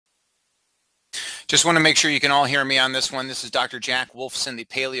Just want to make sure you can all hear me on this one. This is Dr. Jack Wolfson, the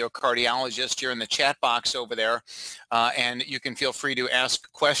Paleo Cardiologist. You're in the chat box over there, and you can feel free to ask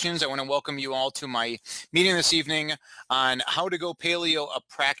questions. I want to welcome you all to my meeting this evening on how to go paleo, a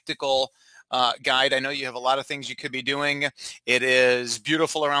practical guide. I know you have a lot of things you could be doing. It is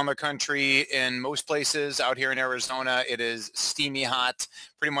beautiful around the country in most places. Out here in Arizona, it is steamy hot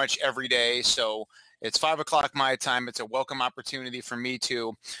pretty much every day. So it's 5 o'clock my time. It's a welcome opportunity for me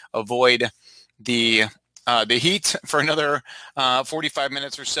to avoid the heat for another 45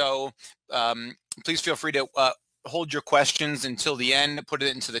 minutes or so. Please feel free to hold your questions until the end, put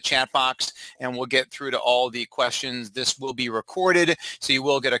it into the chat box, and we'll get through to all the questions. This will be recorded, so you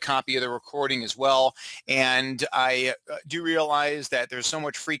will get a copy of the recording as well. And I do realize that there's so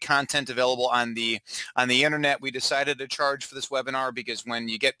much free content available on the internet. We decided to charge for this webinar because when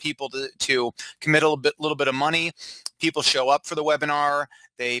you get people to commit a little bit of money, people show up for the webinar.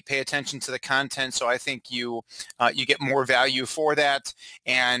 They pay attention to the content, so I think you get more value for that.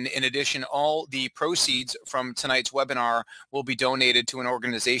 And in addition, all the proceeds from tonight's webinar will be donated to an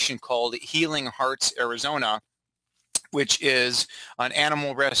organization called Healing Hearts Arizona, which is an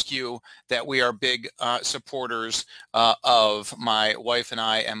animal rescue that we are big supporters of, my wife and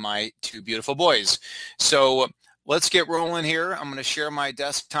I and my two beautiful boys. So let's get rolling here. I'm going to share my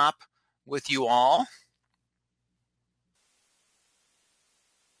desktop with you all.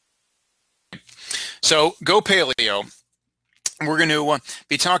 So go paleo. We're going to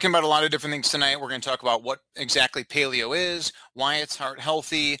be talking about a lot of different things tonight. We're going to talk about what exactly paleo is, why it's heart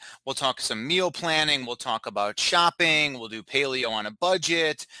healthy. We'll talk some meal planning. We'll talk about shopping. We'll do paleo on a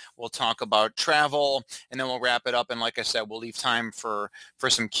budget. We'll talk about travel, and then we'll wrap it up. And like I said, we'll leave time for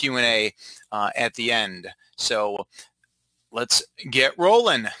some Q&A at the end. So let's get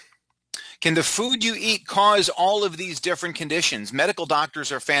rolling. Can the food you eat cause all of these different conditions? Medical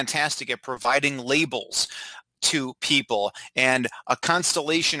doctors are fantastic at providing labels to people, and a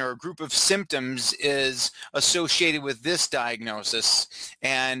constellation or a group of symptoms is associated with this diagnosis,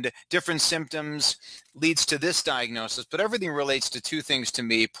 and different symptoms leads to this diagnosis. But everything relates to two things to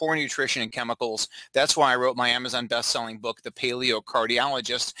me: poor nutrition and chemicals. That's why I wrote my Amazon best-selling book, The Paleo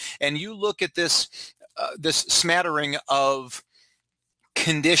Cardiologist. And you look at this this smattering of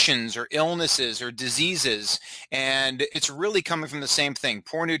conditions or illnesses or diseases, and it's really coming from the same thing: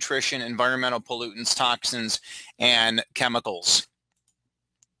 poor nutrition, environmental pollutants, toxins, and chemicals.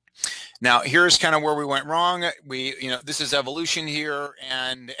 Now, here's kind of where we went wrong. This is evolution here,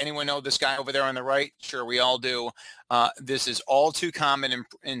 and anyone know this guy over there on the right? Sure, we all do. This is all too common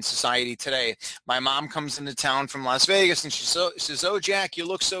in society today. My mom comes into town from Las Vegas, and she says, "Oh, Jack, you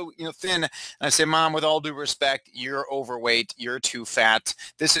look so thin." And I say, "Mom, with all due respect, you're overweight. You're too fat.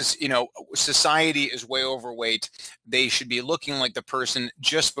 This is, society is way overweight. They should be looking like the person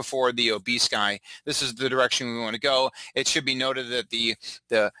just before the obese guy. This is the direction we want to go." It should be noted that the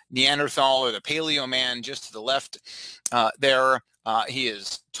Neanderthal or the Paleo man just to the left there, he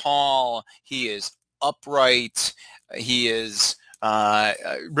is tall. He is upright. He is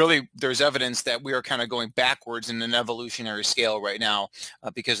really, there's evidence that we are kind of going backwards in an evolutionary scale right now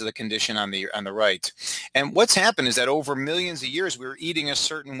because of the condition on the right. And what's happened is that over millions of years we were eating a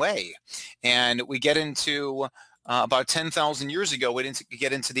certain way, and we get into about 10,000 years ago, we didn't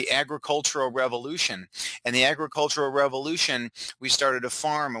get into the agricultural revolution. And the agricultural revolution, we started to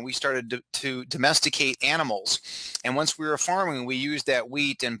farm, and we started to domesticate animals. And once we were farming, we used that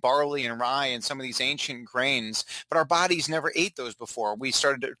wheat and barley and rye and some of these ancient grains, but our bodies never ate those before. We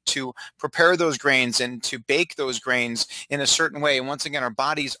started to prepare those grains and to bake those grains in a certain way. And once again, our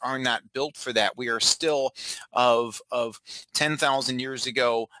bodies are not built for that. We are still of 10,000 years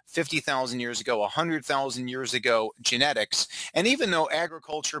ago, 50,000 years ago, 100,000 years ago genetics. And even though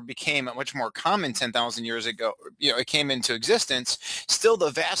agriculture became much more common 10,000 years ago, it came into existence, still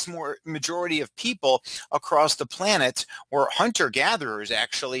the vast majority of people across the planet were hunter-gatherers,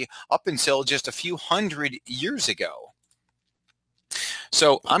 actually, up until just a few hundred years ago.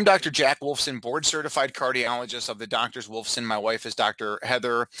 So I'm Dr. Jack Wolfson, board-certified cardiologist of the Doctors Wolfson. My wife is Dr.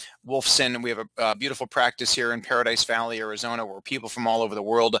 Heather Wolfson. We have a beautiful practice here in Paradise Valley, Arizona, where people from all over the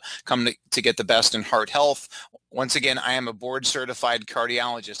world come to get the best in heart health. Once again, I am a board-certified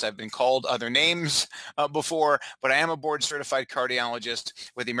cardiologist. I've been called other names before, but I am a board-certified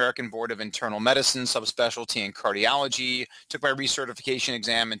cardiologist with the American Board of Internal Medicine, subspecialty in cardiology. Took my recertification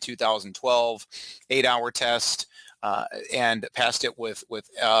exam in 2012, 8-hour test. And passed it with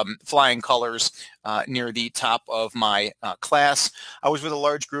flying colors near the top of my class. I was with a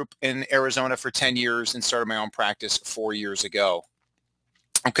large group in Arizona for 10 years and started my own practice 4 years ago.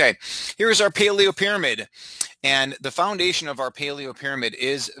 Okay, here's our paleo pyramid. And the foundation of our paleo pyramid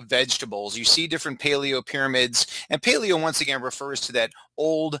is vegetables. You see different paleo pyramids, and paleo once again refers to that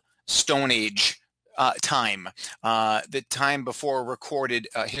old Stone Age time, the time before recorded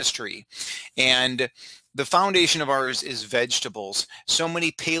history. And the foundation of ours is vegetables. So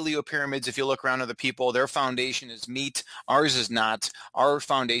many paleo pyramids, if you look around other people, their foundation is meat. Ours is not. Our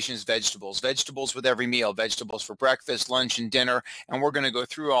foundation is vegetables. Vegetables with every meal, vegetables for breakfast, lunch, and dinner. And we're going to go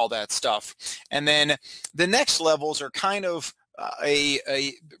through all that stuff. And then the next levels are kind of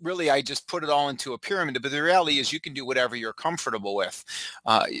really, I just put it all into a pyramid, but the reality is you can do whatever you're comfortable with.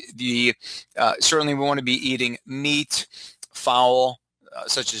 Certainly we want to be eating meat, fowl,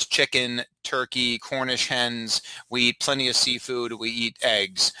 such as chicken, turkey, Cornish hens. We eat plenty of seafood. We eat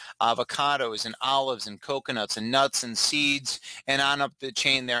eggs, avocados, and olives, and coconuts, and nuts, and seeds, and on up the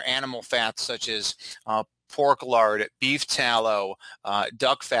chain there, animal fats such as pork lard, beef tallow,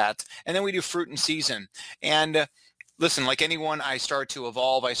 duck fat, and then we do fruit and season. And listen, like anyone, I start to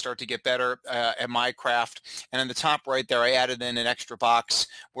evolve. I start to get better at my craft. And in the top right there, I added in an extra box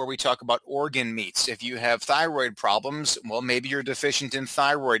where we talk about organ meats. If you have thyroid problems, well, maybe you're deficient in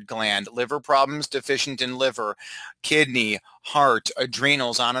thyroid gland, liver problems, deficient in liver, kidney, heart,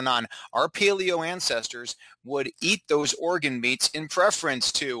 adrenals, on and on. Our paleo ancestors would eat those organ meats in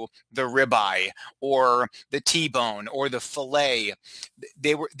preference to the ribeye or the T-bone or the fillet.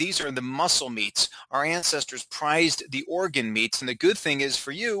 These are the muscle meats. Our ancestors prized the organ meats, and the good thing is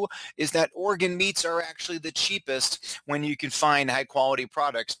for you is that organ meats are actually the cheapest when you can find high quality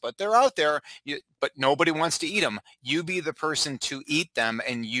products, but they're out there. But nobody wants to eat them. You be the person to eat them,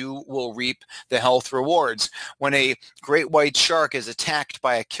 and you will reap the health rewards. When a great white shark is attacked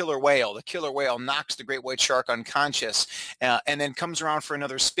by a killer whale, the killer whale knocks the great white shark unconscious, and then comes around for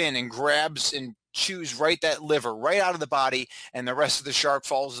another spin and grabs and chews right that liver right out of the body, and the rest of the shark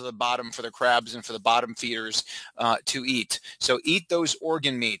falls to the bottom for the crabs and for the bottom feeders to eat. So eat those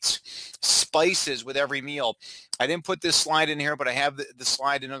organ meats. Spices with every meal. I didn't put this slide in here, but I have the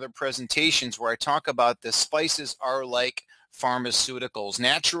slide in other presentations where I talk about the spices are like pharmaceuticals,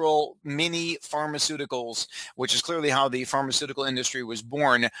 natural mini pharmaceuticals, which is clearly how the pharmaceutical industry was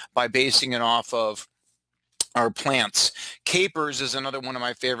born, by basing it off of our plants. Capers is another one of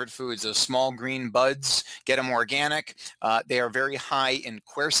my favorite foods. Those small green buds, get them organic. They are very high in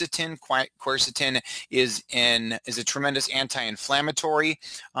quercetin. Quercetin is a tremendous anti-inflammatory,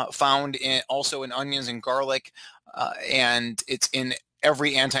 found also in onions and garlic, and it's in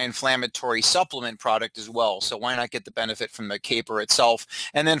every anti-inflammatory supplement product as well. So why not get the benefit from the caper itself?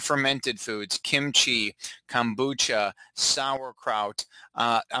 And then fermented foods, kimchi, kombucha, sauerkraut.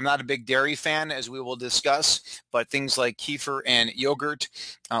 I'm not a big dairy fan, as we will discuss, but things like kefir and yogurt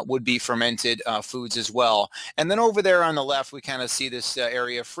would be fermented foods as well. And then over there on the left, we kind of see this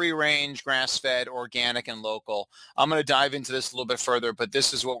area: free range, grass-fed, organic, and local. I'm going to dive into this a little bit further, but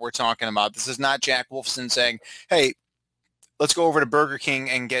this is what we're talking about. This is not Jack Wolfson saying, hey, let's go over to Burger King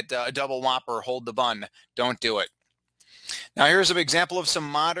and get a double Whopper, hold the bun. Don't do it. Now here's an example of some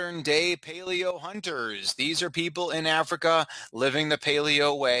modern day paleo hunters. These are people in Africa living the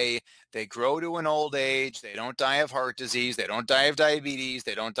paleo way. They grow to an old age. They don't die of heart disease. They don't die of diabetes.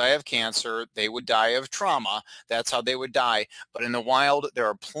 They don't die of cancer. They would die of trauma. That's how they would die. But in the wild, there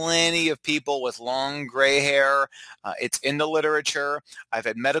are plenty of people with long gray hair. It's in the literature. I've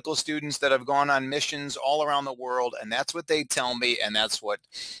had medical students that have gone on missions all around the world, and that's what they tell me, and that's what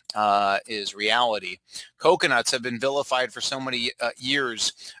is reality. Coconuts have been vilified for so many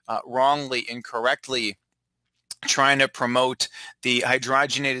years, wrongly, incorrectly, trying to promote the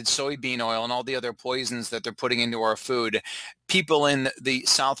hydrogenated soybean oil and all the other poisons that they're putting into our food. People in the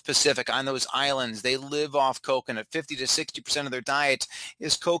South Pacific, on those islands, they live off coconut. 50 to 60% of their diet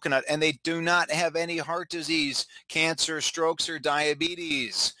is coconut, and they do not have any heart disease, cancer, strokes, or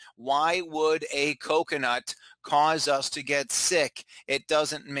diabetes. Why would a coconut cause us to get sick? It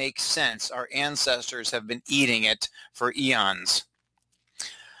doesn't make sense. Our ancestors have been eating it for eons.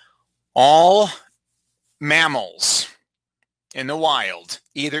 All mammals in the wild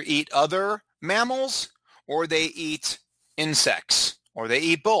either eat other mammals or they eat insects, or they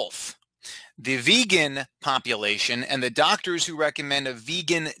eat both. The vegan population and the doctors who recommend a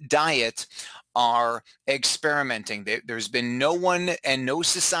vegan diet are experimenting. There's been no one and no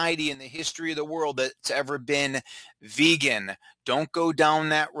society in the history of the world that's ever been vegan. Don't go down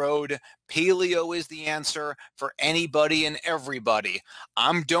that road. Paleo is the answer for anybody and everybody.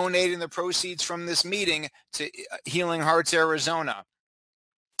 I'm donating the proceeds from this meeting to Healing Hearts Arizona.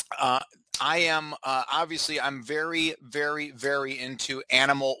 I am obviously I'm very, very, very into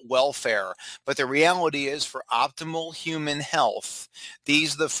animal welfare, but the reality is for optimal human health,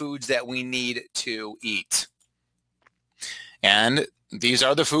 these are the foods that we need to eat. And these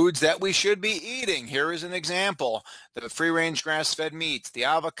are the foods that we should be eating. Here is an example: the free-range grass-fed meats, the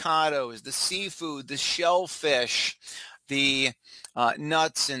avocados, the seafood, the shellfish, the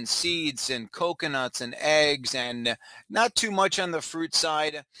nuts and seeds and coconuts and eggs, and not too much on the fruit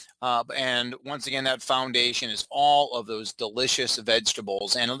side. And once again, that foundation is all of those delicious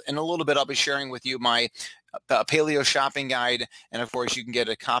vegetables. And in a little bit, I'll be sharing with you my paleo shopping guide. And of course, you can get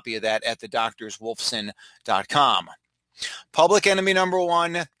a copy of that at thedoctorswolfson.com. Public enemy number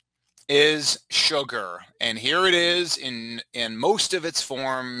one is sugar. And here it is in most of its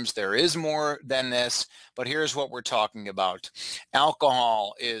forms. There is more than this, but here's what we're talking about.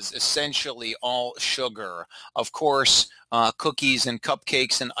 Alcohol is essentially all sugar. Of course, cookies and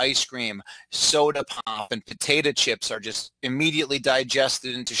cupcakes and ice cream, soda pop and potato chips are just immediately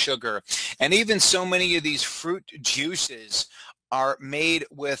digested into sugar. And even so many of these fruit juices are made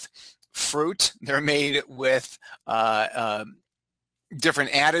with fruit. They're made with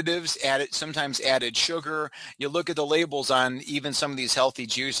different additives, sometimes added sugar. You look at the labels on even some of these healthy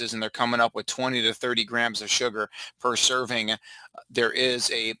juices, and they're coming up with 20 to 30 grams of sugar per serving. There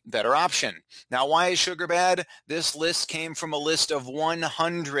is a better option. Now, why is sugar bad? This list came from a list of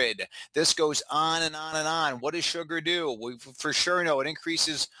 100. This goes on and on and on. What does sugar do? We for sure know it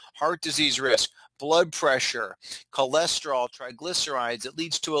increases heart disease risk, blood pressure, cholesterol, triglycerides. It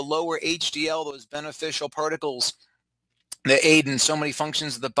leads to a lower HDL, those beneficial particles that aid in so many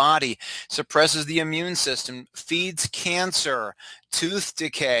functions of the body, suppresses the immune system, feeds cancer, tooth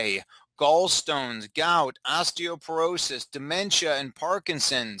decay, gallstones, gout, osteoporosis, dementia, and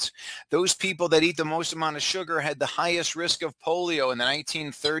Parkinson's. Those people that eat the most amount of sugar had the highest risk of polio in the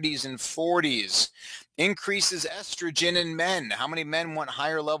 1930s and 40s. Increases estrogen in men. How many men want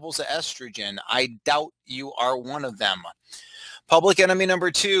higher levels of estrogen? I doubt you are one of them. Public enemy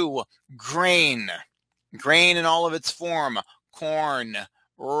number two, grain. Grain in all of its form: corn,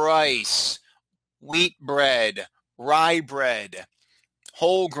 rice, wheat bread, rye bread,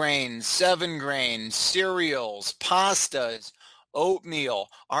 whole grain, 7-grain, cereals, pastas, oatmeal.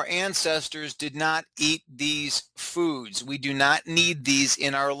 Our ancestors did not eat these foods. We do not need these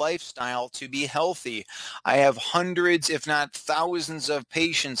in our lifestyle to be healthy. I have hundreds, if not thousands, of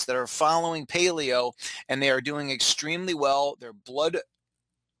patients that are following paleo, and they are doing extremely well. Their blood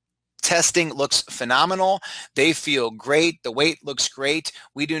testing looks phenomenal. They feel great. The weight looks great.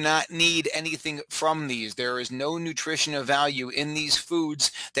 We do not need anything from these. There is no nutritional value in these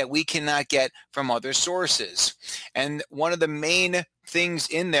foods that we cannot get from other sources. And one of the main things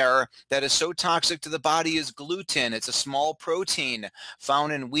in there that is so toxic to the body is gluten. It's a small protein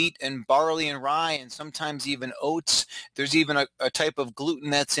found in wheat and barley and rye, and sometimes even oats. There's even a type of gluten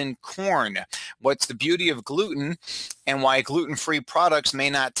that's in corn. What's the beauty of gluten, and why gluten-free products may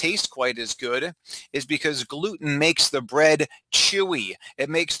not taste quite as good, is because gluten makes the bread chewy. It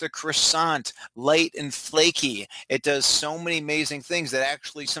makes the croissant light and flaky. It does so many amazing things that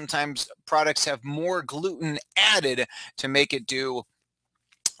actually sometimes products have more gluten added to make it do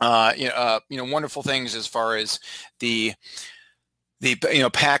wonderful things as far as the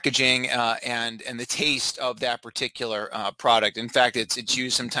packaging and the taste of that particular product. In fact, it's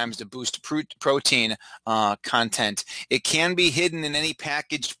used sometimes to boost protein content. It can be hidden in any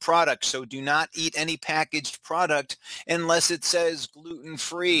packaged product, so do not eat any packaged product unless it says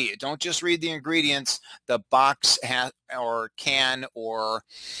gluten-free. Don't just read the ingredients. The box or can or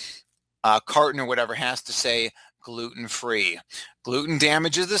carton or whatever has to say gluten-free. Gluten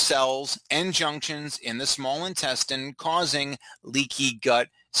damages the cells and junctions in the small intestine, causing leaky gut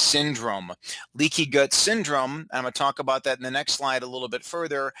syndrome. Leaky gut syndrome, I'm going to talk about that in the next slide a little bit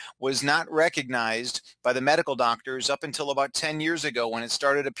further, was not recognized by the medical doctors up until about 10 years ago when it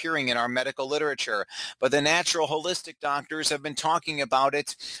started appearing in our medical literature. But the natural holistic doctors have been talking about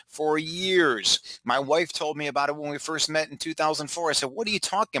it for years. My wife told me about it when we first met in 2004. I said, "What are you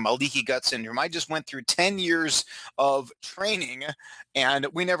talking about, leaky gut syndrome? I just went through 10 years of training and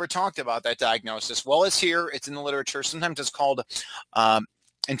we never talked about that diagnosis." Well, it's here. It's in the literature. Sometimes it's called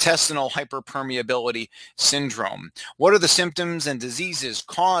intestinal hyperpermeability syndrome. What are the symptoms and diseases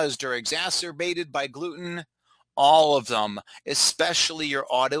caused or exacerbated by gluten? All of them, especially your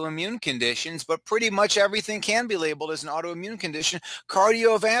autoimmune conditions, but pretty much everything can be labeled as an autoimmune condition.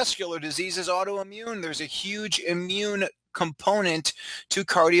 Cardiovascular disease is autoimmune. There's a huge immune component to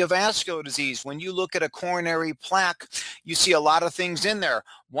cardiovascular disease. When you look at a coronary plaque, you see a lot of things in there.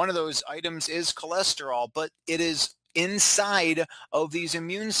 One of those items is cholesterol, but it is inside of these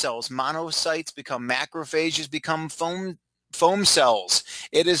immune cells. Monocytes become macrophages, become foam cells.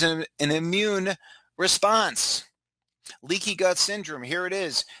 It is an immune response. Leaky gut syndrome, here it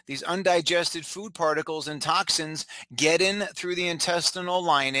is. These undigested food particles and toxins get in through the intestinal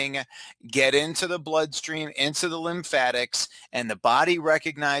lining, get into the bloodstream, into the lymphatics, and the body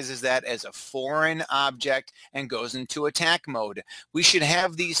recognizes that as a foreign object and goes into attack mode. We should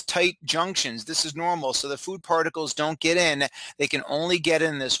have these tight junctions. This is normal, so the food particles don't get in. They can only get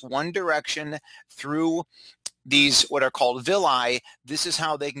in this one direction through these what are called villi. This is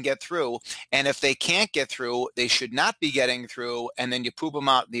how they can get through. And if they can't get through, they should not be getting through, and then you poop them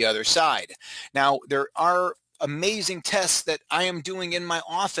out the other side. Now, there are amazing tests that I am doing in my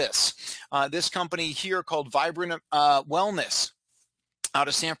office. This company here called Vibrant Wellness out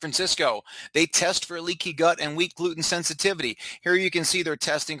of San Francisco, they test for leaky gut and wheat gluten sensitivity. Here you can see they're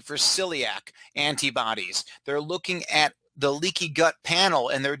testing for celiac antibodies. They're looking at the leaky gut panel,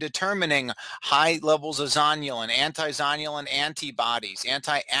 and they're determining high levels of zonulin, anti-zonulin antibodies,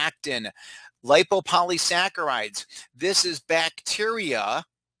 anti-actin, lipopolysaccharides. This is bacteria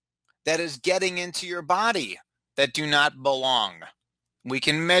that is getting into your body that do not belong. We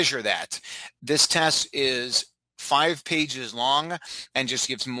can measure that. This test is 5 pages long and just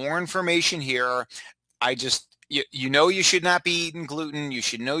gives more information here. You know you should not be eating gluten. You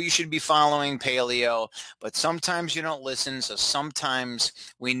should know you should be following paleo, but sometimes you don't listen. So sometimes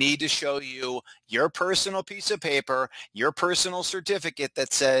we need to show you your personal piece of paper, your personal certificate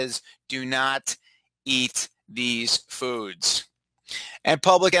that says do not eat these foods. And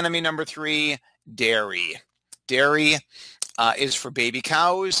public enemy number 3, dairy. Dairy is for baby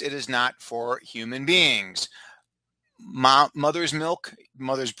cows. It is not for human beings. Mother's milk,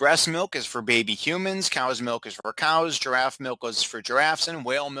 mother's breast milk is for baby humans. Cow's milk is for cows. Giraffe milk is for giraffes, and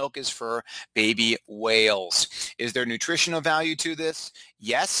whale milk is for baby whales. Is there nutritional value to this?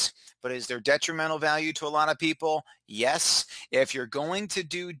 Yes. But is there detrimental value to a lot of people? Yes. If you're going to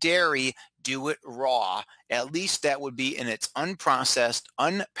do dairy, do it raw. At least that would be in its unprocessed,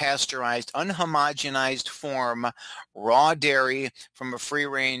 unpasteurized, unhomogenized form, raw dairy from a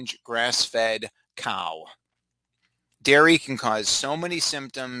free-range grass-fed cow. Dairy can cause so many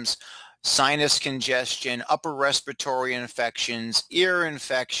symptoms: sinus congestion, upper respiratory infections, ear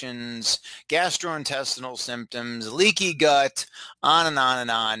infections, gastrointestinal symptoms, leaky gut, on and on and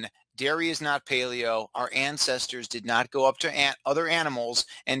on. Dairy is not paleo. Our ancestors did not go up to other animals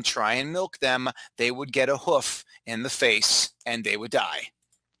and try and milk them. They would get a hoof in the face and they would die.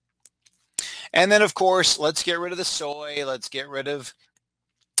 And then, of course, let's get rid of the soy. Let's get rid of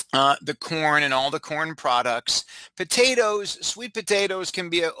the corn and all the corn products. Potatoes, sweet potatoes can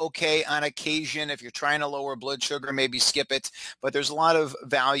be okay on occasion. If you're trying to lower blood sugar, maybe skip it. But there's a lot of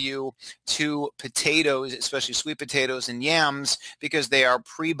value to potatoes, especially sweet potatoes and yams, because they are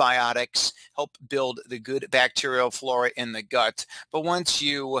prebiotics, help build the good bacterial flora in the gut. But once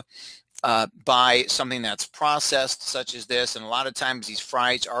you buy something that's processed, such as this, and a lot of times these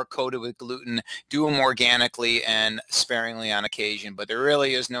fries are coated with gluten, do them organically and sparingly on occasion, but there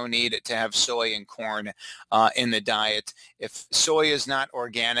really is no need to have soy and corn in the diet. If soy is not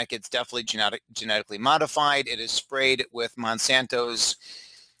organic, it's definitely genetically modified. It is sprayed with Monsanto's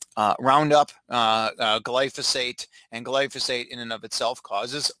Roundup, glyphosate, and glyphosate in and of itself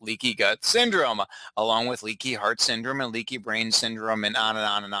causes leaky gut syndrome, along with leaky heart syndrome and leaky brain syndrome, and on and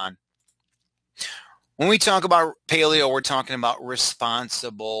on and on. When we talk about paleo, we're talking about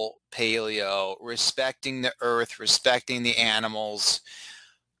responsible paleo, respecting the earth, respecting the animals,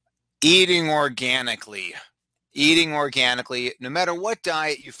 eating organically. No matter what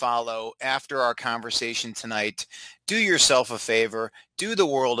diet you follow after our conversation tonight, do yourself a favor, do the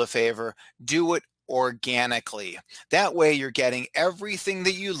world a favor, do it organically. That way you're getting everything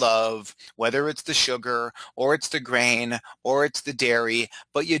that you love, whether it's the sugar or it's the grain or it's the dairy,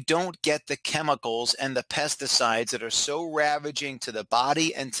 but you don't get the chemicals and the pesticides that are so ravaging to the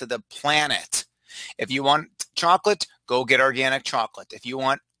body and to the planet. If you want chocolate, go get organic chocolate. If you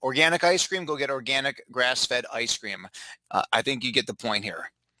want organic ice cream, go get organic grass-fed ice cream. I think you get the point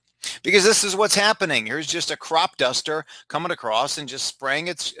here. Because this is what's happening. Here's just a crop duster coming across and just spraying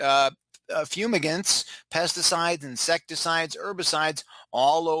its fumigants, pesticides, insecticides, herbicides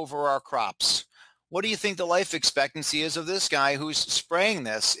all over our crops. What do you think the life expectancy is of this guy who's spraying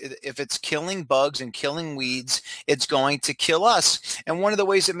this? If it's killing bugs and killing weeds, it's going to kill us. And one of the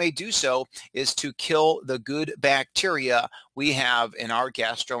ways it may do so is to kill the good bacteria we have in our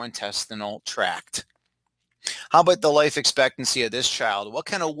gastrointestinal tract. How about the life expectancy of this child? What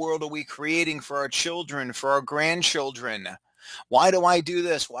kind of world are we creating for our children, for our grandchildren? Why do I do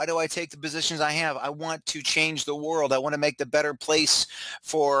this? Why do I take the positions I have? I want to change the world. I want to make the better place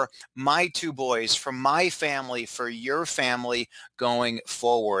for my two boys, for my family, for your family going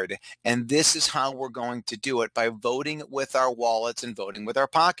forward. And this is how we're going to do it, by voting with our wallets and voting with our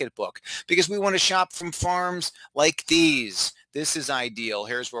pocketbook, because we want to shop from farms like these. This is ideal.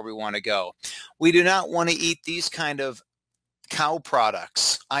 Here's where we want to go. We do not want to eat these kind of cow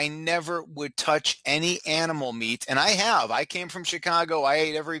products. I never would touch any animal meat, and I have. I came from Chicago. I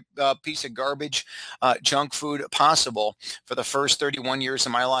ate every piece of garbage, junk food possible for the first 31 years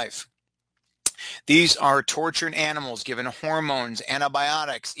of my life. These are tortured animals given hormones,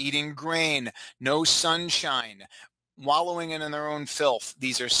 antibiotics, eating grain, no sunshine, wallowing in their own filth.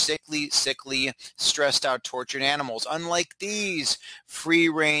 These are sickly, stressed out, tortured animals. Unlike these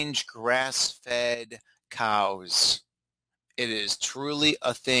free-range, grass-fed cows. It is truly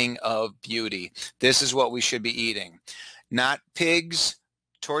a thing of beauty. This is what we should be eating. Not pigs,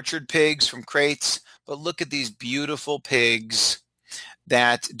 tortured pigs from crates, but look at these beautiful pigs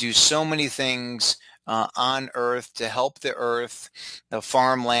that do so many things on earth to help the earth, the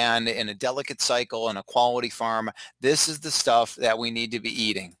farmland, in a delicate cycle and a quality farm. This is the stuff that we need to be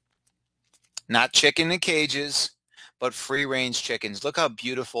eating. Not chicken in cages, but free-range chickens. Look how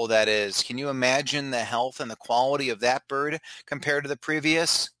beautiful that is. Can you imagine the health and the quality of that bird compared to the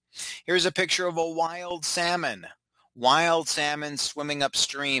previous? Here's a picture of a wild salmon. Wild salmon swimming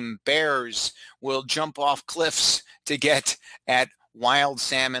upstream. Bears will jump off cliffs to get at wild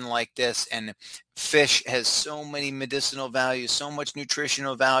salmon like this. And fish has so many medicinal values, so much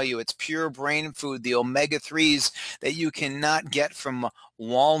nutritional value. It's pure brain food, the omega-3s that you cannot get from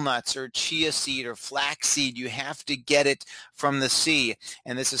walnuts or chia seed or flaxseed. You have to get it from the sea.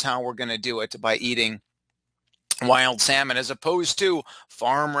 And this is how we're going to do it, by eating wild salmon as opposed to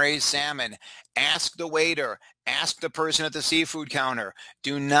farm-raised salmon. Ask the waiter, ask the person at the seafood counter.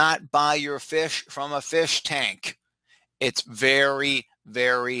 Do not buy your fish from a fish tank. It's very,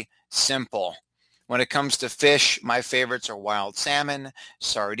 very simple. When it comes to fish, my favorites are wild salmon,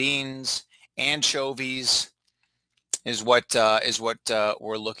 sardines, anchovies is what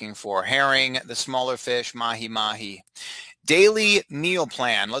we're looking for. Herring, the smaller fish, mahi-mahi. Daily meal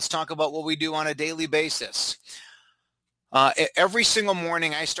plan. Let's talk about what we do on a daily basis. Every single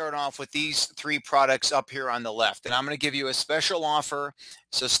morning, I start off with these three products up here on the left, and I'm going to give you a special offer,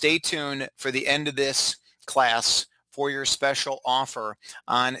 so stay tuned for the end of this class for your special offer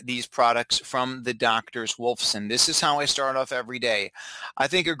on these products from the doctor's Wolfson. This is how I start off every day. I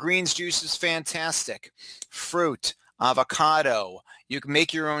think a greens juice is fantastic. Fruit, avocado. You can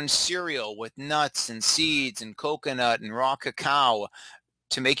make your own cereal with nuts and seeds and coconut and raw cacao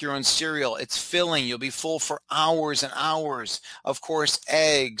to make your own cereal. It's filling. You'll be full for hours and hours. Of course,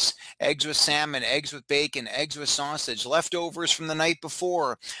 eggs with salmon, eggs with bacon, eggs with sausage, leftovers from the night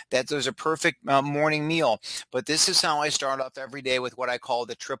before. Those are perfect morning meal. But this is how I start off every day, with what I call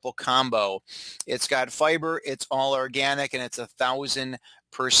the triple combo. It's got fiber, it's all organic, and it's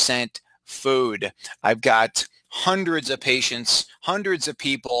 1,000% food. I've got hundreds of patients, hundreds of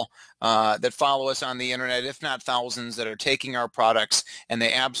people that follow us on the internet, if not thousands, that are taking our products, and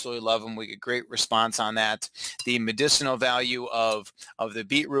they absolutely love them. We get great response on that. The medicinal value of the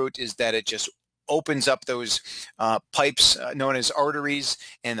beetroot is that it just opens up those pipes known as arteries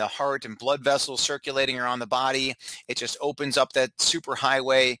in the heart and blood vessels circulating around the body. It just opens up that super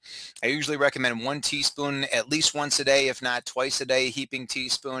highway. I usually recommend 1 teaspoon at least once a day, if not twice a day, heaping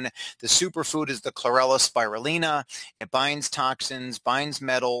teaspoon. The superfood is the Chlorella spirulina. It binds toxins, binds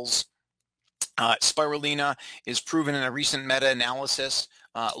metals. Spirulina is proven in a recent meta-analysis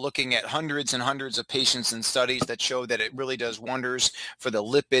looking at hundreds and hundreds of patients and studies that show that it really does wonders for the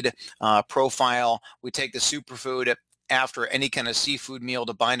lipid profile. We take the superfood after any kind of seafood meal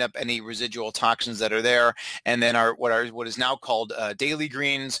to bind up any residual toxins that are there. And then what is now called daily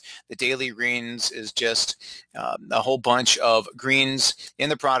greens. The daily greens is just a whole bunch of greens in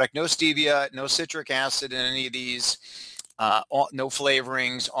the product. No stevia, no citric acid in any of these. No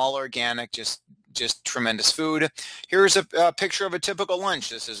flavorings, all organic, just tremendous food. Here's a picture of a typical lunch.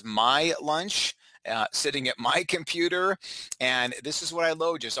 This is my lunch. Sitting at my computer, and this is what I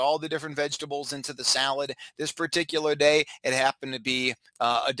load, just all the different vegetables into the salad. This particular day, it happened to be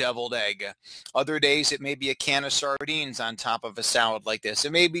a deviled egg. Other days, it may be a can of sardines on top of a salad like this.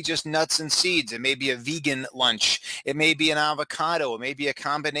 It may be just nuts and seeds. It may be a vegan lunch. It may be an avocado. It may be a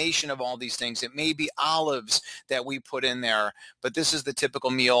combination of all these things. It may be olives that we put in there, but this is the typical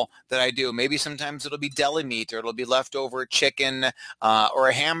meal that I do. Maybe sometimes it'll be deli meat, or it'll be leftover chicken or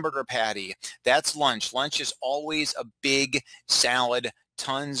a hamburger patty. That's lunch. Lunch is always a big salad,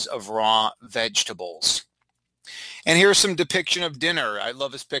 tons of raw vegetables. And here's some depiction of dinner. I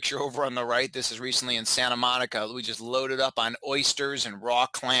love this picture over on the right. This is recently in Santa Monica. We just loaded up on oysters and raw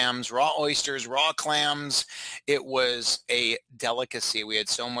clams, raw oysters, raw clams. It was a delicacy. We had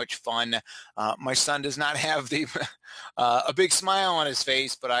so much fun. My son does not have the a big smile on his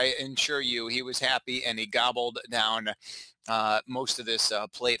face, but I assure you he was happy and he gobbled down most of this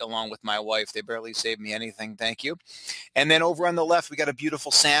plate along with my wife. They barely saved me anything. Thank you. And then over on the left, we got a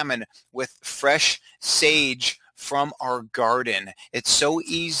beautiful salmon with fresh sage from our garden. It's so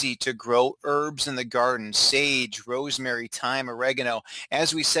easy to grow herbs in the garden: sage, rosemary, thyme, oregano.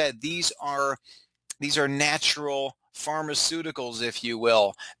 As we said, these are natural pharmaceuticals, if you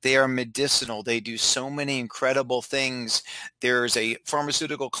will. They are medicinal. They do so many incredible things. There's a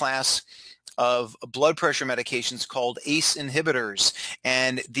pharmaceutical class of blood pressure medications called ACE inhibitors,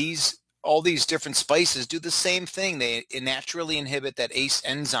 and all these different spices do the same thing. They naturally inhibit that ACE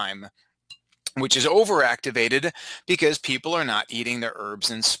enzyme, which is overactivated because people are not eating their herbs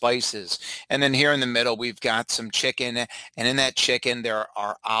and spices. And then here in the middle, we've got some chicken, and in that chicken, there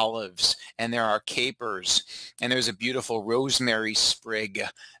are olives, and there are capers, and there's a beautiful rosemary sprig.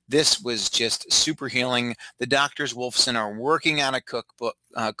 This was just super healing. The doctors Wolfson are working on a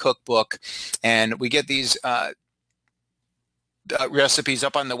cookbook, and we get these recipes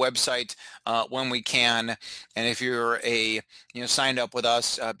up on the website when we can. And if you're signed up with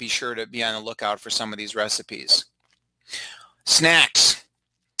us, be sure to be on the lookout for some of these recipes. Snacks,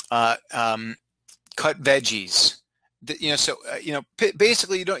 cut veggies.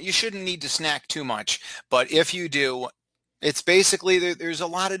 Basically you shouldn't need to snack too much, but if you do, it's basically, there's a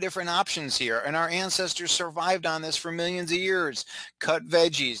lot of different options here, and our ancestors survived on this for millions of years. Cut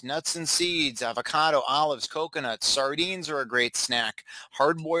veggies, nuts and seeds, avocado, olives, coconuts, sardines are a great snack,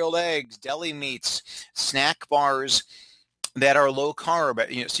 hard-boiled eggs, deli meats, snack bars that are low carb.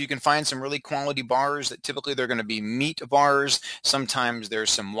 So you can find some really quality bars that typically they're going to be meat bars. Sometimes there's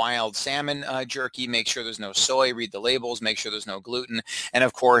some wild salmon jerky. Make sure there's no soy. Read the labels. Make sure there's no gluten. And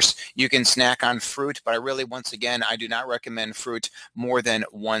of course, you can snack on fruit, but once again, I do not recommend fruit more than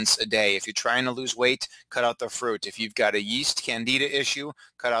once a day. If you're trying to lose weight, cut out the fruit. If you've got a yeast candida issue,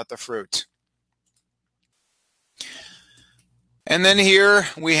 cut out the fruit. And then here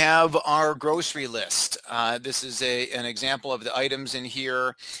we have our grocery list. This is an example of the items in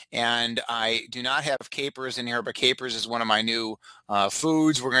here, and I do not have capers in here, but capers is one of my new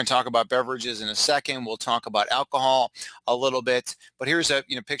foods. We're going to talk about beverages in a second. We'll talk about alcohol a little bit, but here's a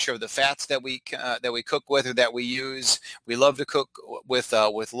picture of the fats that we cook with or that we use. We love to cook with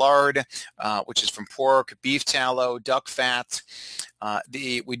lard, which is from pork, beef tallow, duck fat.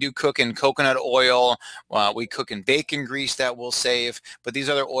 We do cook in coconut oil. We cook in bacon grease that we'll save, but these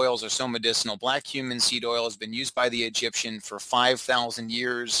other oils are so medicinal. Black cumin seed oil has been used by the Egyptian for 5,000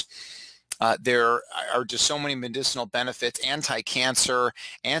 years. There are just so many medicinal benefits: anti-cancer,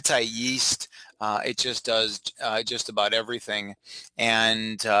 anti-yeast. It just does just about everything,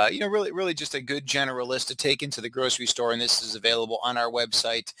 and really just a good general list to take into the grocery store. And this is available on our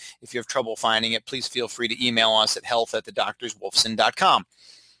website. If you have trouble finding it, please feel free to email us at health@thedoctorswolfson.com.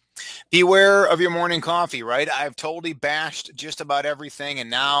 Beware of your morning coffee, right? I've totally bashed just about everything, and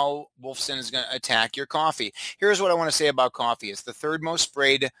now Wolfson is going to attack your coffee. Here's what I want to say about coffee. It's the third most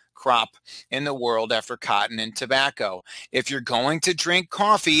sprayed crop in the world after cotton and tobacco. If you're going to drink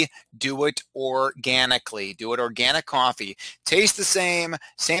coffee, do it organically. Do it organic coffee. Tastes the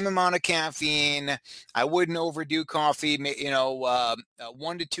same amount of caffeine. I wouldn't overdo coffee,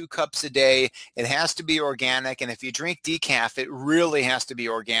 1 to 2 cups a day. It has to be organic, and if you drink decaf, it really has to be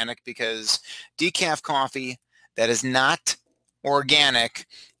organic, because decaf coffee that is not organic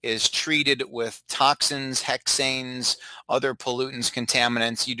is treated with toxins, hexanes, other pollutants,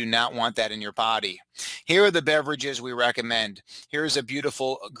 contaminants. You do not want that in your body. Here are the beverages we recommend. Here's a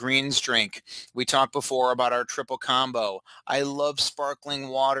beautiful greens drink. We talked before about our triple combo. I love sparkling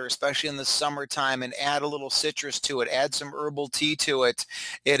water, especially in the summertime, and add a little citrus to it. Add some herbal tea to it.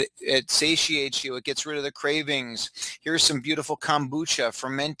 It satiates you. It gets rid of the cravings. Here's some beautiful kombucha,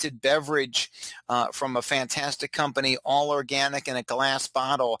 fermented beverage from a fantastic company, all organic in a glass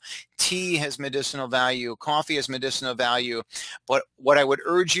bottle. Tea has medicinal value. Coffee has medicinal value. But what I would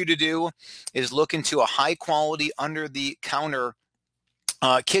urge you to do is look into a high quality under the counter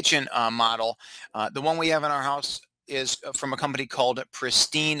kitchen model. The one we have in our house is from a company called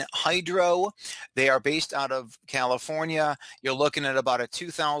Pristine Hydro. They are based out of California. You're looking at about a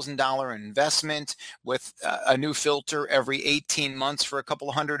 $2,000 investment with a new filter every 18 months for a couple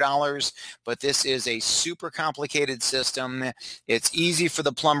of $100. But this is a super complicated system. It's easy for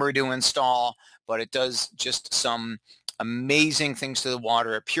the plumber to install, but it does just some amazing things to the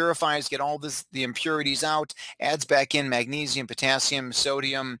water. It purifies, get all the impurities out, adds back in magnesium, potassium,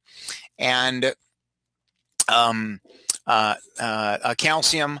 sodium, and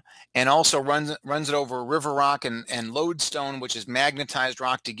calcium, and also runs it over river rock and lodestone, which is magnetized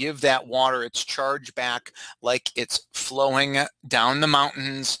rock, to give that water its charge back like it's flowing down the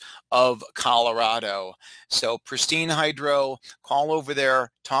mountains of Colorado. So pristine hydro. Call over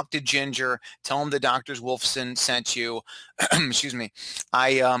there, talk to Ginger, tell them the Dr. Wolfson sent you. Excuse me.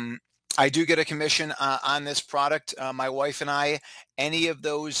 I do get a commission on this product. My wife and I, any of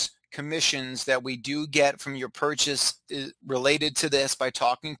those commissions that we do get from your purchase related to this, by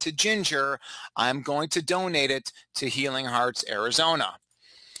talking to Ginger, I'm going to donate it to Healing Hearts Arizona.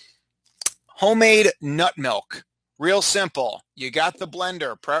 Homemade nut milk. Real simple. You got the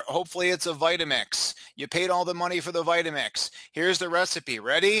blender. Hopefully it's a Vitamix. You paid all the money for the Vitamix. Here's the recipe.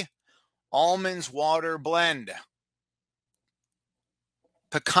 Ready? Almonds water blend.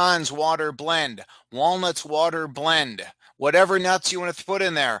 Pecans water blend. Walnuts water blend. Whatever nuts you want to put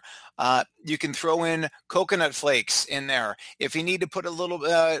in there. You can throw in coconut flakes in there. If you need to put a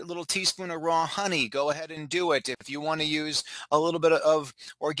little teaspoon of raw honey, go ahead and do it. If you want to use a little bit of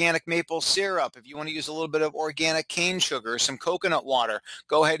organic maple syrup, if you want to use a little bit of organic cane sugar, some coconut water,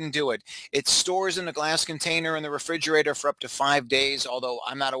 go ahead and do it. It stores in a glass container in the refrigerator for up to 5 days, although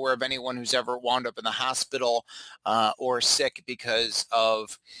I'm not aware of anyone who's ever wound up in the hospital or sick because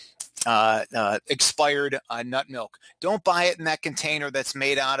of expired nut milk. Don't buy it in that container that's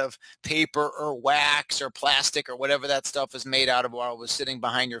made out of paper or wax or plastic or whatever that stuff is made out of while it was sitting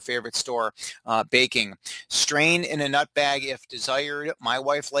behind your favorite store baking. Strain in a nut bag if desired. My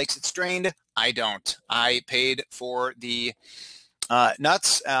wife likes it strained. I don't. I paid for the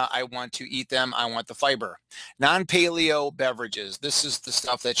nuts. I want to eat them. I want the fiber. Non-paleo beverages. This is the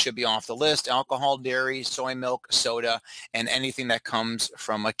stuff that should be off the list. Alcohol, dairy, soy milk, soda, and anything that comes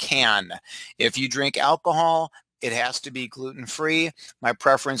from a can. If you drink alcohol, it has to be gluten-free. My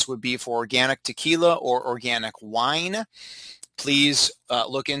preference would be for organic tequila or organic wine. Please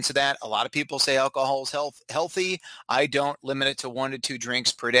look into that. A lot of people say alcohol is healthy. I don't. Limit it to 1 to 2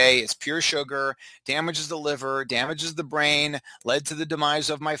 drinks per day. It's pure sugar, damages the liver, damages the brain, led to the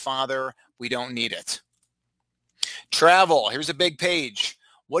demise of my father. We don't need it. Travel. Here's a big page.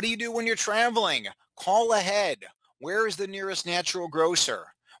 What do you do when you're traveling? Call ahead. Where is the nearest natural grocer?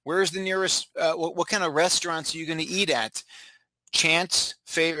 Where's the nearest, what kind of restaurants are you going to eat at? Chance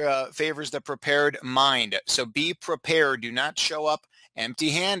favors the prepared mind. So be prepared. Do not show up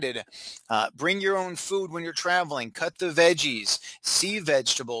empty-handed. Bring your own food when you're traveling. Cut the veggies. Sea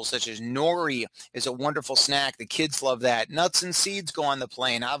vegetables such as nori is a wonderful snack. The kids love that. Nuts and seeds go on the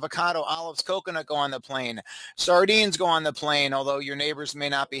plane. Avocado, olives, coconut go on the plane. Sardines go on the plane, although your neighbors may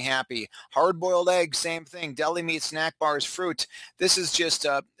not be happy. Hard-boiled eggs, same thing. Deli meat, snack bars, fruit. This is just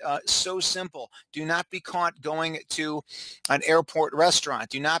so simple. Do not be caught going to an airport restaurant.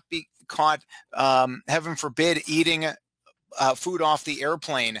 Do not be caught, heaven forbid, eating food off the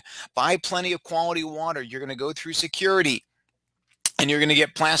airplane. Buy plenty of quality water. You're going to go through security and you're going to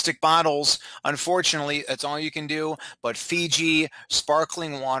get plastic bottles. Unfortunately, that's all you can do. But Fiji,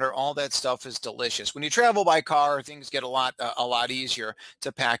 sparkling water, all that stuff is delicious. When you travel by car, things get a lot easier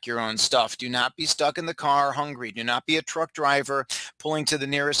to pack your own stuff. Do not be stuck in the car hungry. Do not be a truck driver pulling to the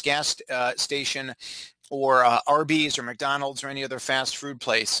nearest gas station or Arby's or McDonald's or any other fast food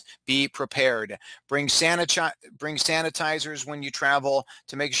place. Be prepared. Bring sanitizers when you travel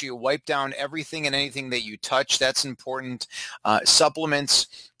to make sure you wipe down everything and anything that you touch. That's important.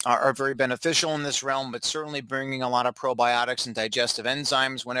 Supplements are very beneficial in this realm, but certainly bringing a lot of probiotics and digestive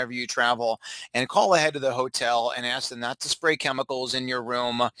enzymes whenever you travel. And call ahead to the hotel and ask them not to spray chemicals in your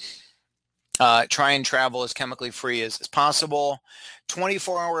room. Try and travel as chemically free as possible.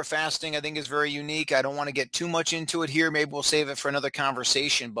 24-hour fasting, I think, is very unique. I don't want to get too much into it here. Maybe we'll save it for another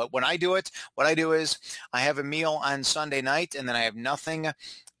conversation. But when I do it, what I do is I have a meal on Sunday night, and then I have nothing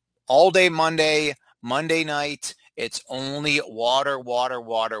all day Monday night. It's only water, water,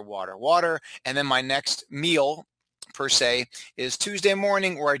 water, water, water. And then my next meal, per se, is Tuesday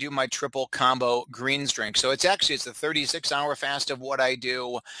morning, where I do my triple combo greens drink. So it's a 36-hour fast of what I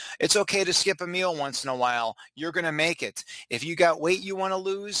do. It's okay to skip a meal once in a while. You're going to make it. If you got weight you want to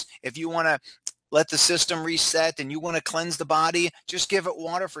lose, if you want to let the system reset and you want to cleanse the body, just give it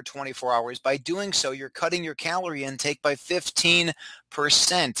water for 24 hours. By doing so, you're cutting your calorie intake by 15%.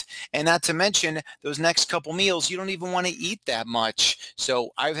 And not to mention, those next couple meals, you don't even want to eat that much.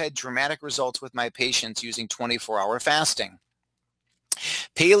 So I've had dramatic results with my patients using 24-hour fasting.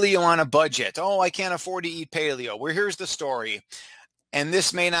 Paleo on a budget. Oh, I can't afford to eat paleo. Well, here's the story. and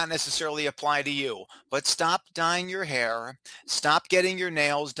this may not necessarily apply to you, but stop dyeing your hair, stop getting your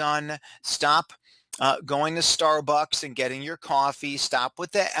nails done, stop going to Starbucks and getting your coffee, stop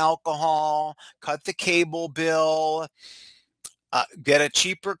with the alcohol, cut the cable bill, get a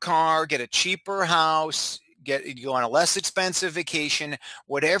cheaper car, get a cheaper house, go on a less expensive vacation.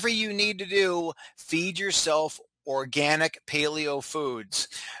 Whatever you need to do, feed yourself organic paleo foods.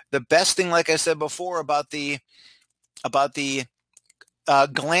 The best thing, like I said before, about the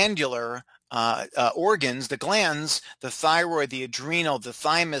glandular organs, the glands, the thyroid, the adrenal, the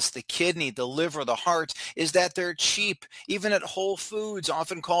thymus, the kidney, the liver, the heart, is that they're cheap. Even at Whole Foods,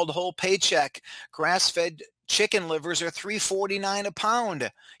 often called Whole Paycheck, grass-fed chicken livers are $3.49 a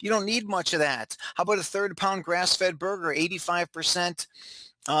pound. You don't need much of that. How about a third pound grass-fed burger, 85%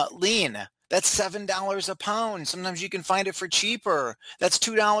 lean? That's $7 a pound. Sometimes you can find it for cheaper. That's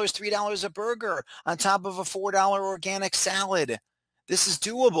 $2, $3 a burger on top of a $4 organic salad. This is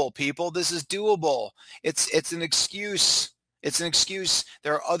doable, people. This is doable. It's an excuse. It's an excuse.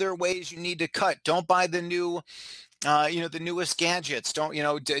 There are other ways you need to cut. Don't buy the new, the newest gadgets.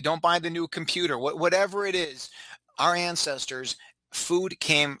 Don't buy the new computer. Whatever it is, our ancestors, food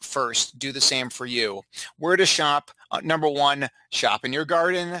came first. Do the same for you. Where to shop? Number one, shop in your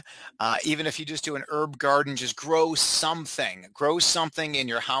garden. Even if you just do an herb garden, just grow something. Grow something in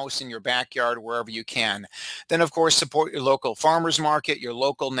your house, in your backyard, wherever you can. Then, of course, support your local farmer's market, your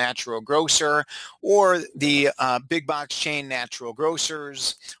local natural grocer, or the big box chain natural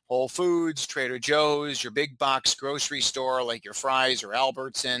grocers, Whole Foods, Trader Joe's, your big box grocery store like your Fry's or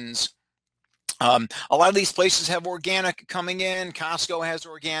Albertsons. A lot of these places have organic coming in. Costco has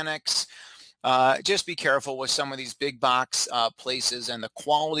organics. Just be careful with some of these big box places and the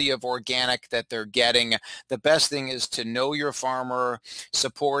quality of organic that they're getting. The best thing is to know your farmer,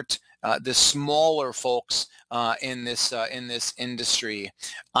 support the smaller folks in this industry.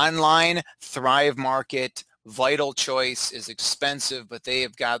 Online, Thrive Market, Vital Choice is expensive, but they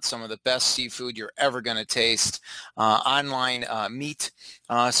have got some of the best seafood you're ever going to taste. Online meat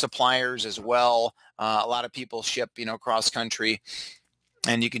suppliers as well. A lot of people ship, cross country,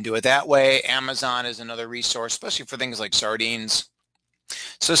 and you can do it that way. Amazon is another resource, especially for things like sardines.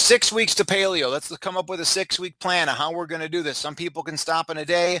 So 6 weeks to paleo. Let's come up with a 6-week plan of how we're going to do this. Some people can stop in a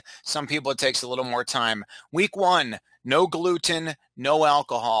day. Some people, it takes a little more time. Week 1, no gluten, no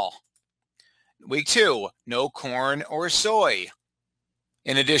alcohol. Week 2, no corn or soy,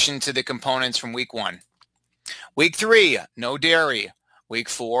 in addition to the components from week 1. Week 3, no dairy. Week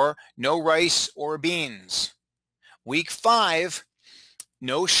 4, no rice or beans. Week 5,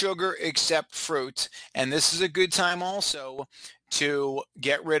 no sugar except fruit. And this is a good time also to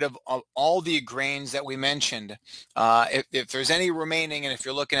get rid of all the grains that we mentioned. If there's any remaining, and if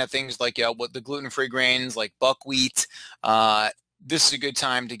you're looking at things like what the gluten-free grains like buckwheat, this is a good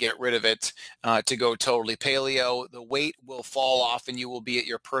time to get rid of it, to go totally paleo. The weight will fall off and you will be at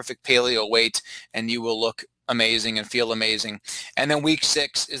your perfect paleo weight, and you will look amazing and feel amazing. And then week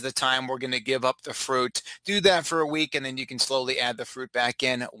 6 is the time we're going to give up the fruit. Do that for a week, and then you can slowly add the fruit back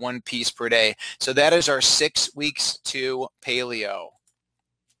in, 1 piece per day. So that is our 6 weeks to paleo.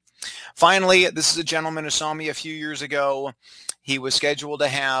 Finally, this is a gentleman who saw me a few years ago. He was scheduled to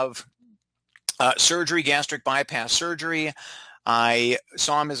have surgery, gastric bypass surgery. I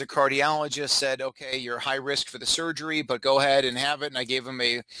saw him as a cardiologist, said, okay, you're high risk for the surgery, but go ahead and have it. And I gave him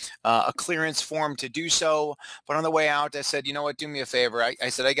a clearance form to do so. But on the way out, I said, you know what, do me a favor. I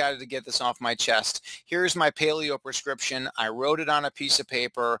said, I got to get this off my chest. Here's my paleo prescription. I wrote it on a piece of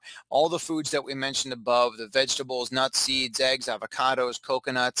paper. All the foods that we mentioned above, the vegetables, nuts, seeds, eggs, avocados,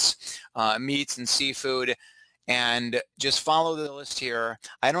 coconuts, meats, and seafood. And just follow the list here.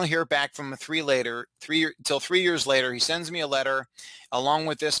 I don't hear back from him until 3 years later. He sends me a letter along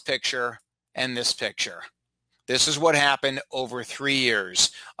with this picture and this picture. This is what happened over 3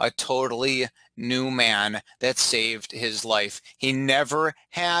 years. A totally new man that saved his life. He never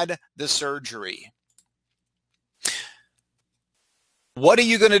had the surgery. What are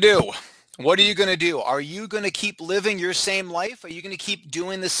you going to do? What are you going to do? Are you going to keep living your same life? Are you going to keep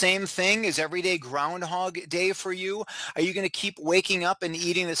doing the same thing? Is every day Groundhog Day for you? Are you going to keep waking up and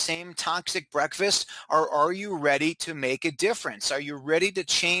eating the same toxic breakfast? Or are you ready to make a difference? Are you ready to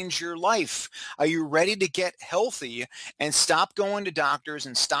change your life? Are you ready to get healthy and stop going to doctors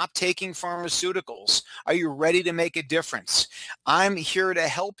and stop taking pharmaceuticals? Are you ready to make a difference? I'm here to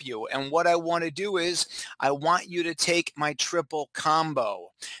help you. And what I want to do is I want you to take my triple combo.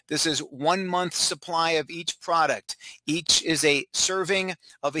 This is 1 month supply of each product. Each is a serving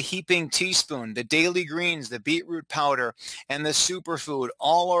of a heaping teaspoon. The daily greens, the beetroot powder, and the superfood,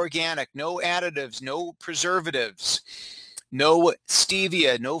 all organic, no additives, no preservatives. no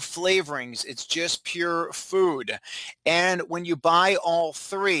stevia, no flavorings. It's just pure food. And when you buy all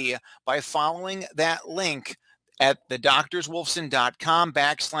three by following that link at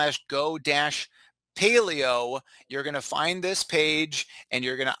thedoctorswolfson.com/go-paleo, you're going to find this page and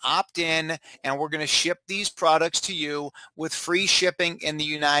you're going to opt in, and we're going to ship these products to you with free shipping in the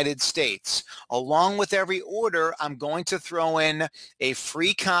United States. Along with every order, I'm going to throw in a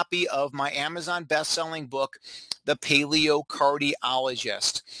free copy of my Amazon best-selling book, The Paleo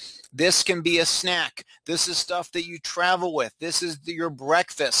Cardiologist. This can be a snack. This is stuff that you travel with. This is your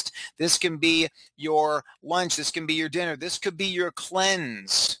breakfast. This can be your lunch. This can be your dinner. This could be your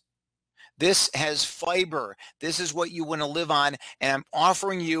cleanse. This has fiber. This is what you want to live on. And I'm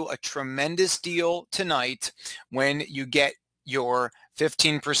offering you a tremendous deal tonight when you get your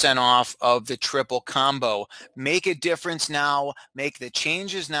 15% off of the triple combo. Make a difference now. Make the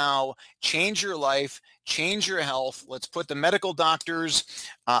changes now. Change your life. Change your health. Let's put the medical doctors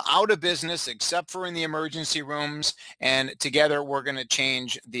out of business, except for in the emergency rooms. And together, we're going to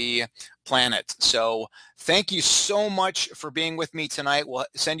change the planet. So thank you so much for being with me tonight. We'll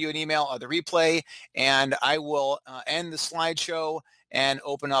send you an email of the replay, and I will end the slideshow and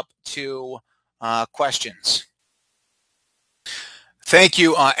open up to questions. Thank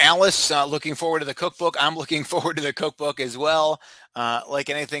you, Alice. Looking forward to the cookbook. I'm looking forward to the cookbook as well. Like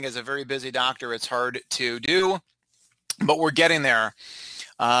anything, as a very busy doctor, it's hard to do, but we're getting there.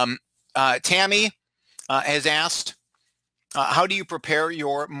 Tammy has asked, how do you prepare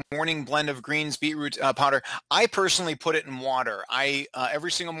your morning blend of greens, beetroot powder? I personally put it in water.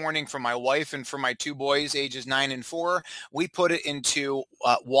 Every single morning for my wife and for my two boys, ages 9 and 4, we put it into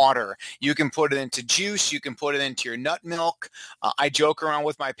water. You can put it into juice. You can put it into your nut milk. I joke around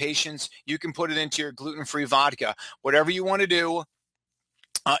with my patients. You can put it into your gluten-free vodka. Whatever you want to do,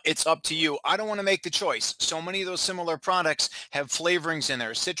 it's up to you. I don't want to make the choice. So many of those similar products have flavorings in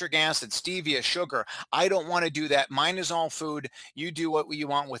there, citric acid, stevia, sugar. I don't want to do that. Mine is all food. You do what you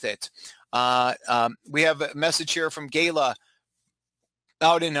want with it. We have a message here from Gayla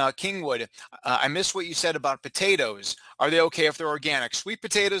out in Kingwood. I missed what you said about potatoes. Are they okay if they're organic? Sweet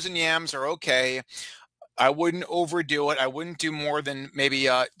potatoes and yams are okay. I wouldn't overdo it. I wouldn't do more than maybe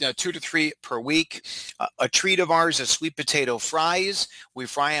 2 to 3 per week. A treat of ours is sweet potato fries. We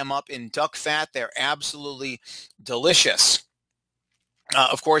fry them up in duck fat. They're absolutely delicious.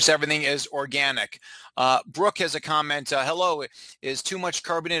 Of course, everything is organic. Brooke has a comment. Hello, is too much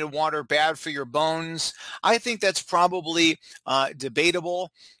carbonated water bad for your bones? I think that's probably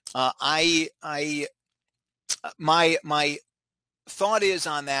debatable. My thought is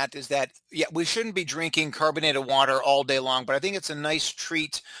on that is that, yeah, we shouldn't be drinking carbonated water all day long, but I think it's a nice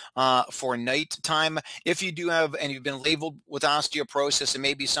treat for nighttime. If you do have, and you've been labeled with osteoporosis, it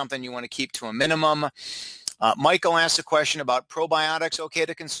may be something you want to keep to a minimum. Michael asked a question about probiotics. Okay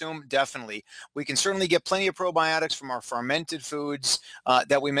to consume? Definitely. We can certainly get plenty of probiotics from our fermented foods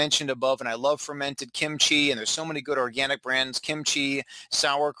that we mentioned above, and I love fermented kimchi, and there's so many good organic brands, kimchi,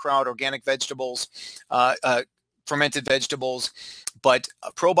 sauerkraut, organic vegetables, fermented vegetables, but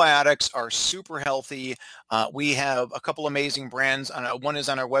probiotics are super healthy. We have a couple amazing brands. One is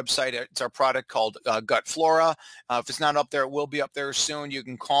on our website. It's our product called Gut Flora. If it's not up there, it will be up there soon. You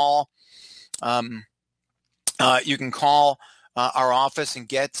can call our office and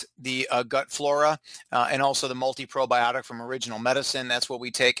get the Gut Flora and also the multi-probiotic from Original Medicine. That's what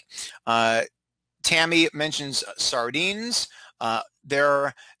we take. Tammy mentions sardines.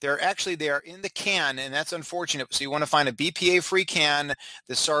 They're in the can, and that's unfortunate. So you want to find a BPA-free can.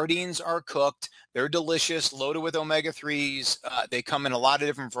 The sardines are cooked. They're delicious, loaded with omega-3s. They come in a lot of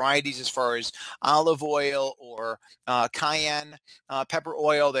different varieties as far as olive oil or cayenne pepper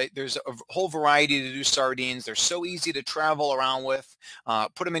oil. There's a whole variety to do sardines. They're so easy to travel around with.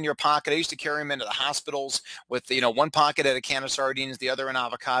 Put them in your pocket. I used to carry them into the hospitals with, one pocket had a can of sardines, the other an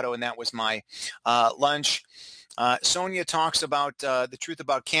avocado, and that was my lunch. Sonia talks about the truth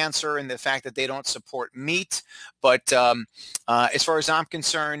about cancer and the fact that they don't support meat. But as far as I'm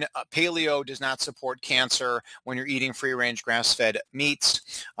concerned, paleo does not support cancer when you're eating free-range grass-fed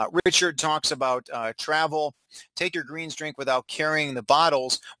meats. Richard talks about travel. Take your greens drink without carrying the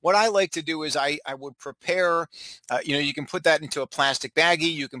bottles. What I like to do is I would prepare, you can put that into a plastic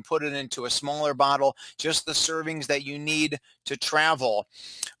baggie. You can put it into a smaller bottle, just the servings that you need to travel.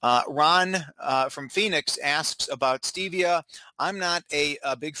 Ron from Phoenix asks about stevia. I'm not a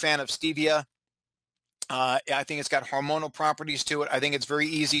big fan of stevia. I think it's got hormonal properties to it. I think it's very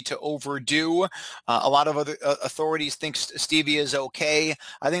easy to overdo. A lot of other authorities think stevia is okay.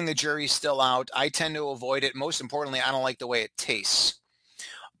 I think the jury's still out. I tend to avoid it. Most importantly, I don't like the way it tastes.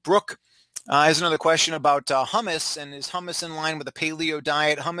 Brooke Here's another question about hummus, and is hummus in line with the paleo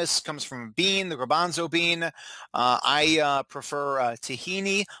diet? Hummus comes from a bean, the garbanzo bean. I prefer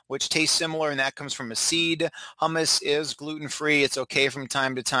tahini, which tastes similar, and that comes from a seed. Hummus is gluten-free. It's okay from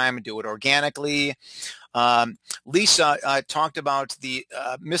time to time. Do it organically. Lisa talked about the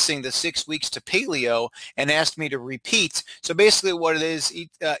missing the 6 weeks to paleo and asked me to repeat. So basically what it is,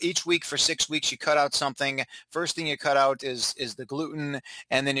 each week for 6 weeks, you cut out something. First thing you cut out is the gluten,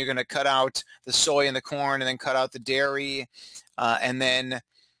 and then you're going to cut out the soy and the corn, and then cut out the dairy, and then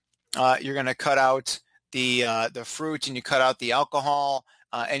you're going to cut out the fruit, and you cut out the alcohol,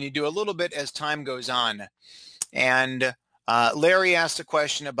 and you do a little bit as time goes on. And Larry asked a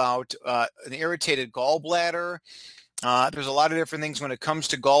question about an irritated gallbladder. There's a lot of different things when it comes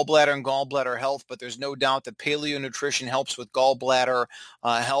to gallbladder and gallbladder health, but there's no doubt that paleo nutrition helps with gallbladder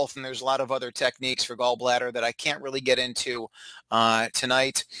health, and there's a lot of other techniques for gallbladder that I can't really get into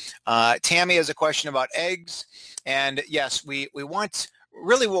tonight. Tammy has a question about eggs, and yes, we want,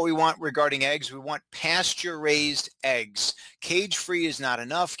 really what we want regarding eggs, we want pasture-raised eggs. Cage-free is not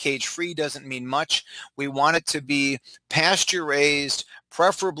enough. Cage-free doesn't mean much. We want it to be pasture-raised,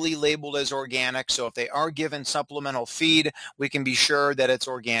 preferably labeled as organic. So if they are given supplemental feed, we can be sure that it's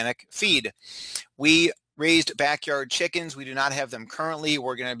organic feed. We raised backyard chickens. We do not have them currently.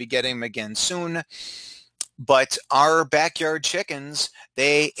 We're going to be getting them again soon. But our backyard chickens,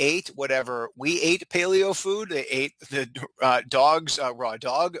 they ate whatever we ate paleo food. They ate the dogs' raw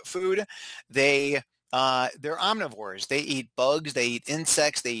dog food. They're omnivores. They eat bugs, they eat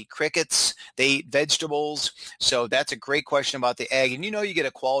insects, they eat crickets, they eat vegetables. So that's a great question about the egg. And you know you get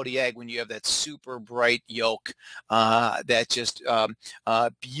a quality egg when you have that super bright yolk, that just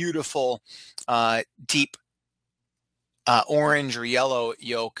beautiful, deep orange or yellow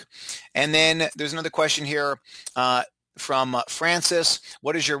yolk. And then there's another question here from Francis.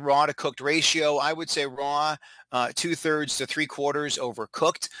 What is your raw to cooked ratio? I would say raw 2/3 to 3/4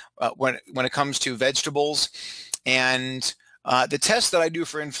 overcooked when it comes to vegetables. And the tests that I do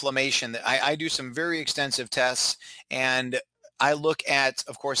for inflammation, I do some very extensive tests, and I look at,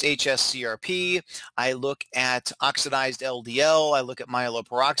 of course, HSCRP. I look at oxidized LDL. I look at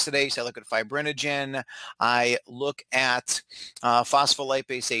myeloperoxidase. I look at fibrinogen. I look at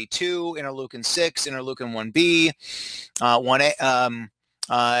phospholipase A2, interleukin 6, interleukin 1B, 1A,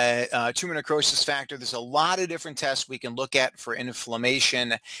 tumor necrosis factor. There's a lot of different tests we can look at for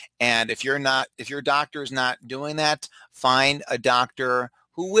inflammation. And if your doctor is not doing that, find a doctor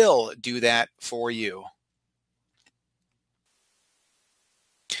who will do that for you.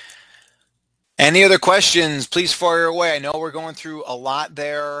 Any other questions? Please fire away. I know we're going through a lot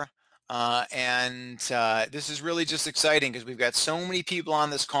there. And this is really just exciting because we've got so many people on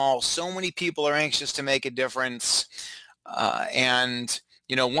this call. So many people are anxious to make a difference. And,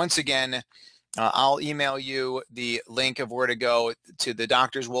 you know, once again, I'll email you the link of where to go to the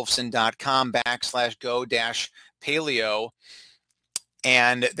doctorswolfson.com/go-paleo.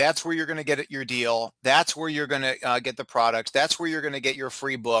 And that's where you're going to get your deal. That's where you're going to get the products. That's where you're going to get your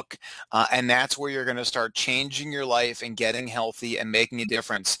free book. And that's where you're going to start changing your life and getting healthy and making a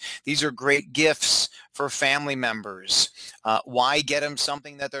difference. These are great gifts for family members. Why get them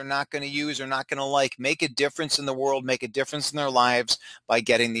something that they're not going to use or not going to like? Make a difference in the world, make a difference in their lives by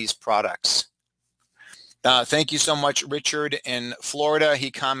getting these products. Thank you so much, Richard in Florida. He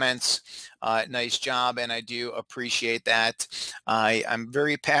comments, nice job, and I do appreciate that. I'm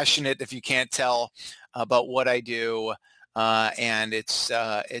very passionate, if you can't tell, about what I do, and it's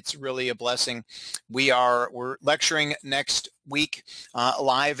really a blessing. We're lecturing next week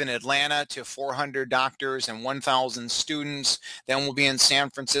live in Atlanta to 400 doctors and 1,000 students. Then we'll be in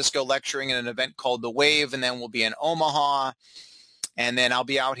San Francisco lecturing at an event called The Wave, and then we'll be in Omaha. And then I'll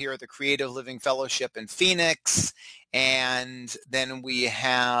be out here at the Creative Living Fellowship in Phoenix. And then we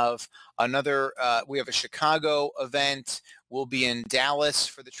have we have a Chicago event. We'll be in Dallas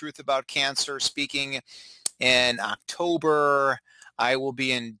for the Truth About Cancer speaking in October. I will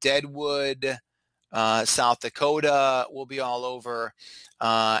be in Deadwood, South Dakota. We'll be all over.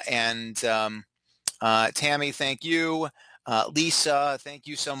 Tammy, thank you. Lisa, thank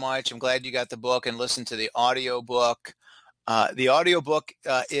you so much. I'm glad you got the book and listened to the audio book. The audiobook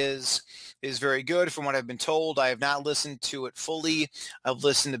is very good from what I've been told. I have not listened to it fully. I've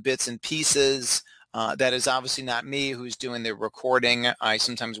listened to bits and pieces. That is obviously not me who's doing the recording. I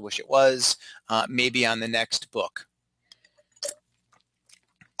sometimes wish it was. Maybe on the next book.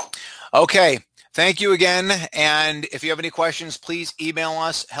 Okay. Thank you again. And if you have any questions, please email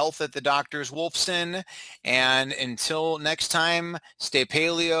us, health@thedoctorswolfson. And until next time, stay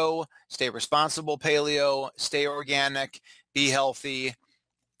paleo, stay responsible paleo, stay organic, be healthy,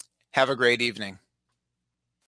 Have a great evening.